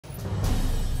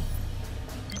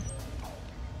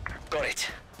Got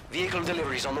it. Vehicle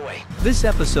deliveries on the way. This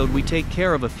episode we take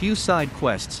care of a few side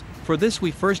quests. For this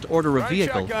we first order a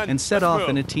vehicle and set off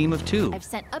in a team of 2. I've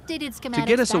sent updated schematics to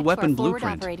get us a back weapon to our forward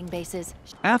blueprint. operating bases.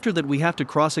 After that we have to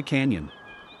cross a canyon.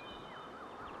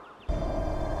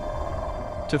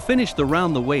 To finish the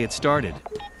round the way it started.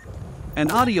 An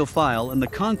audio file and the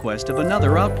conquest of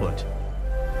another output.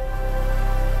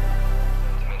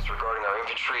 Documents regarding our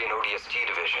infantry and ODST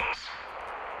divisions.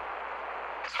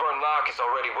 This run lock is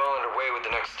already well underway with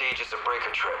the next stages of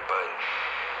Breaker Trip, but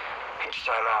each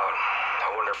time out,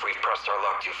 I wonder if we've pressed our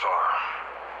luck too far.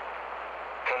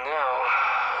 And now,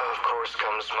 of course,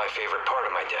 comes my favorite part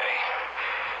of my day.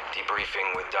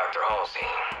 Debriefing with Dr. Halsey.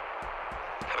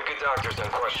 The good doctor's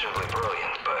unquestionably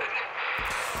brilliant, but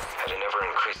at an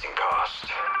ever-increasing cost.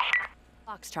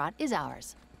 Foxtrot is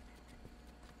ours.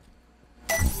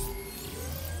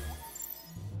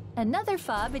 Another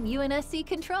fob in UNSC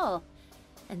control.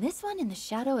 And this one in the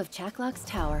shadow of Chaklock's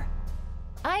tower.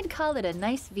 I'd call it a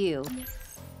nice view.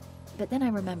 But then I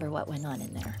remember what went on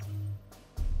in there.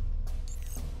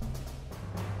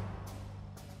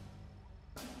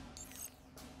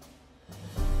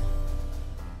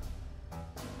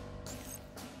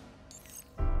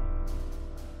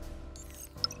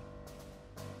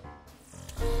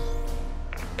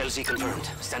 LZ confirmed.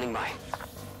 Standing by.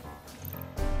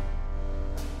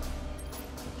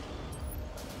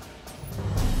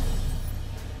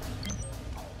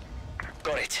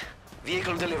 Got it.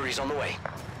 Vehicle deliveries on the way.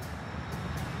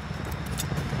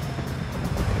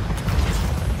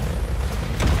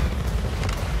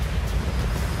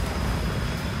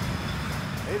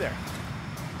 Hey there.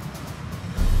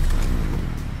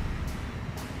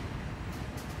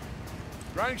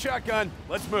 Running shotgun.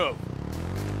 Let's move.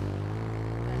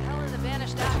 The hell are the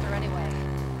Banished after anyway?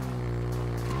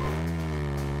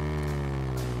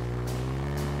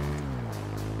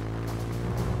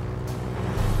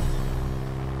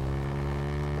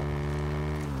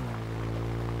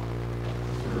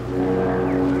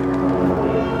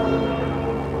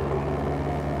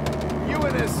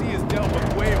 UNSC has dealt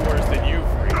with way worse than you,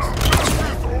 freaks.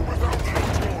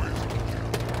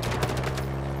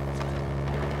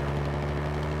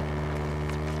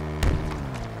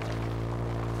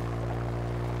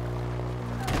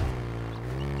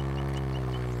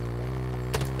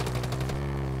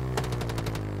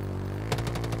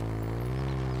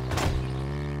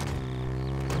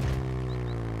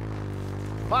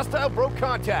 Hostile broke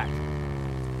contact.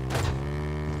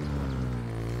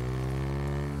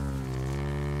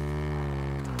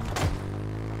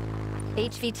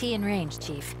 HVT in range,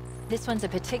 Chief. This one's a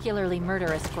particularly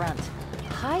murderous grunt.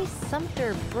 High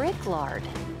Sumter Bricklard.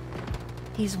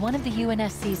 He's one of the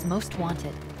UNSC's most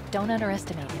wanted. Don't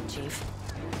underestimate him, Chief.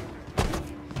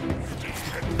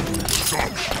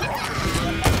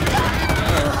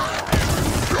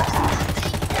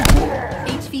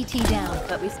 HVT down,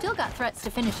 but we've still got threats to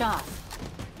finish off.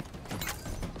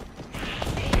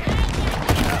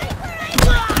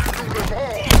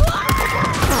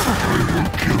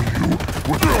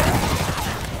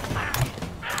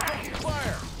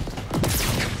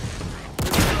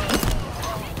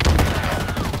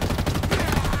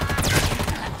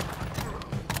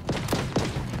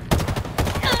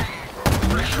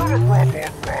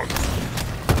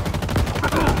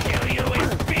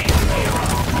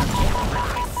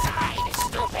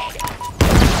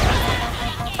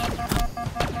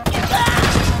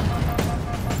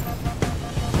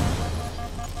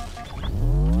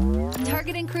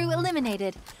 Target and crew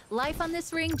eliminated. Life on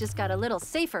this ring just got a little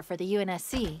safer for the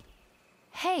UNSC.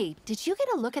 Hey, did you get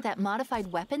a look at that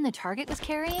modified weapon the target was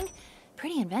carrying?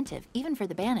 Pretty inventive, even for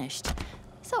the Banished.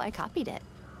 So I copied it.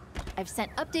 I've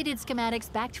sent updated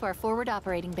schematics back to our forward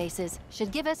operating bases.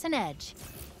 Should give us an edge.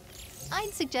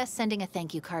 I'd suggest sending a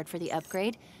thank you card for the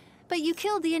upgrade, but you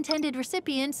killed the intended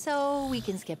recipient, so we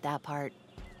can skip that part.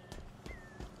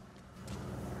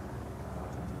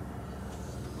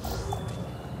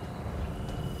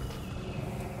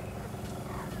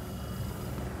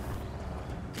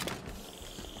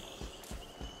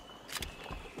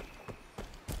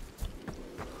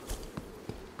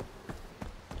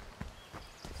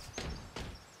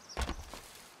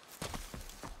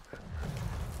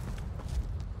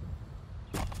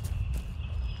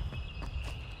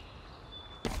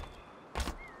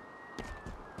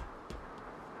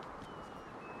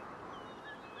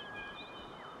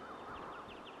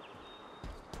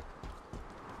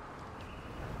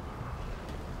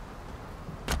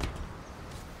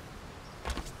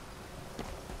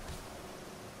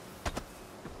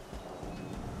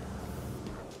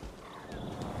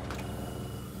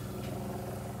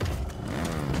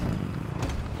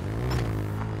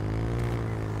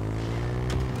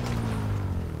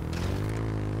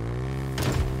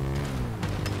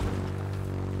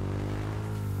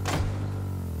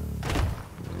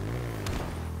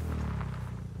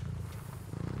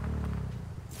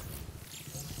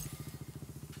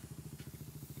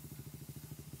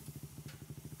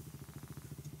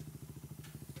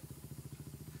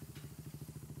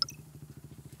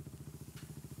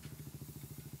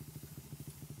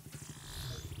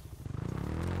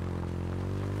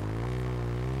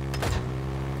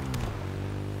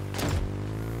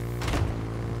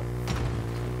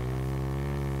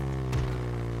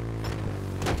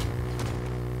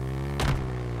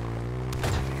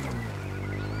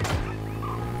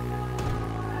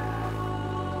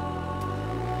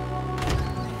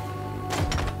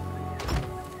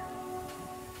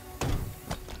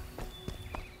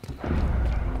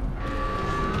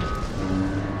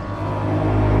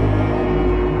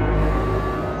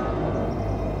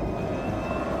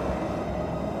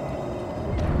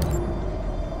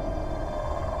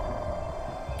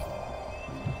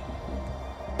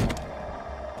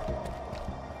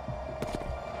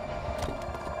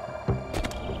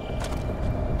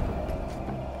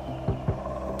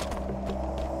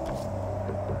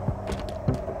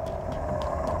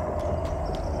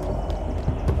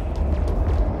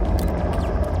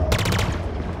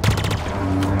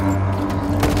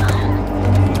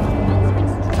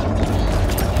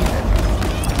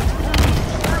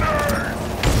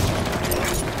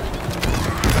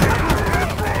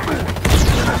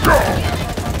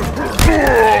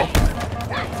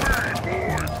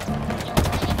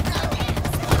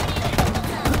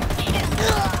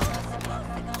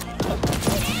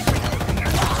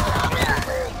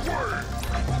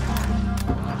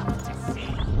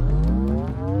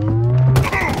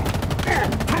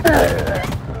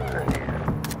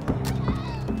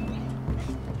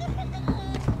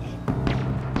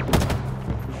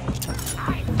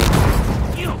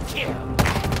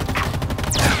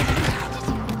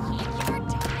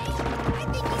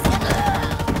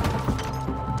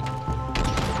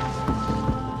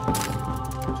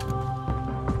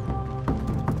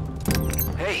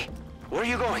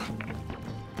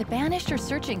 The Banished are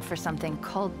searching for something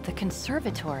called the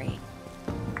Conservatory.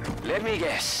 Let me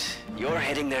guess. You're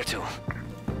heading there too.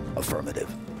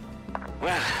 Affirmative.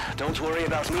 Well, don't worry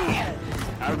about me.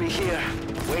 I'll be here,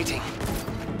 waiting.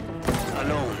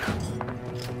 Alone.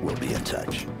 We'll be in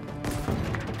touch.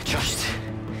 Just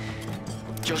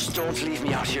don't leave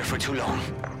me out here for too long.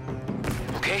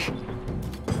 Okay?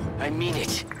 I mean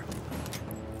it.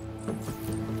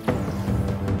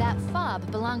 That fob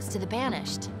belongs to the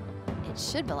Banished. It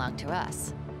should belong to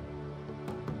us.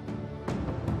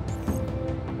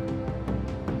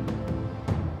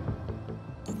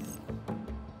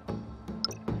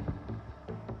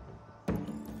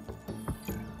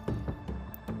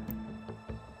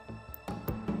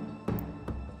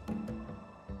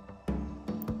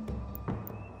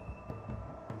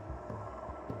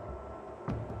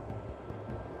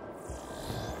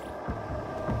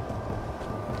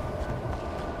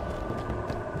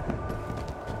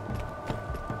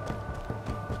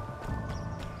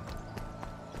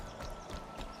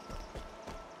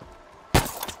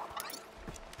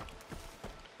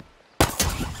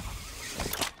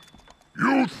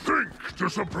 You think to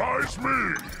surprise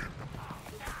me?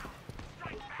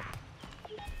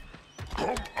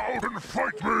 Come out and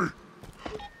fight me!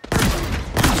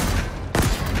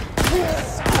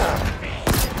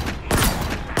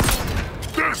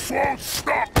 This won't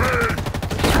stop me!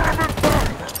 Grab it back!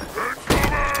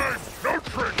 Incoming! No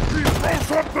trick! Throw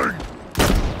something!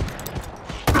 Just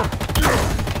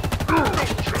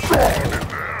run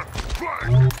in there! Flank! Engage the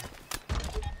Spartan!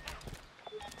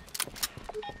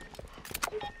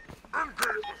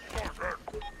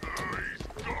 He's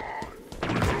gone!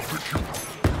 We'll get you!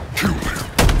 Kill him!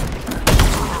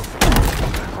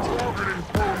 Targeting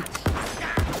brutes!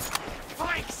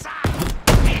 Flank side!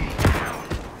 Inbound!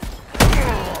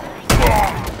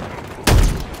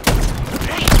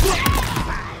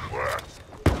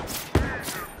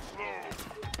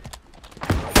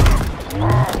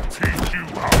 I'll teach you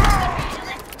how!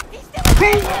 I'll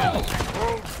bury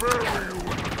you in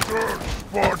the dirt,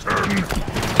 Spartan!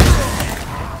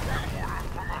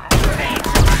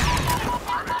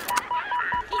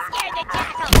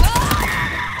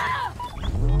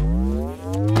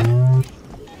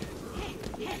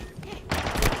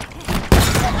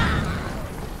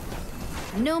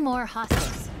 No more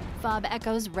hostiles. Fob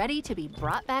Echo's ready to be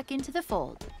brought back into the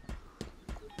fold.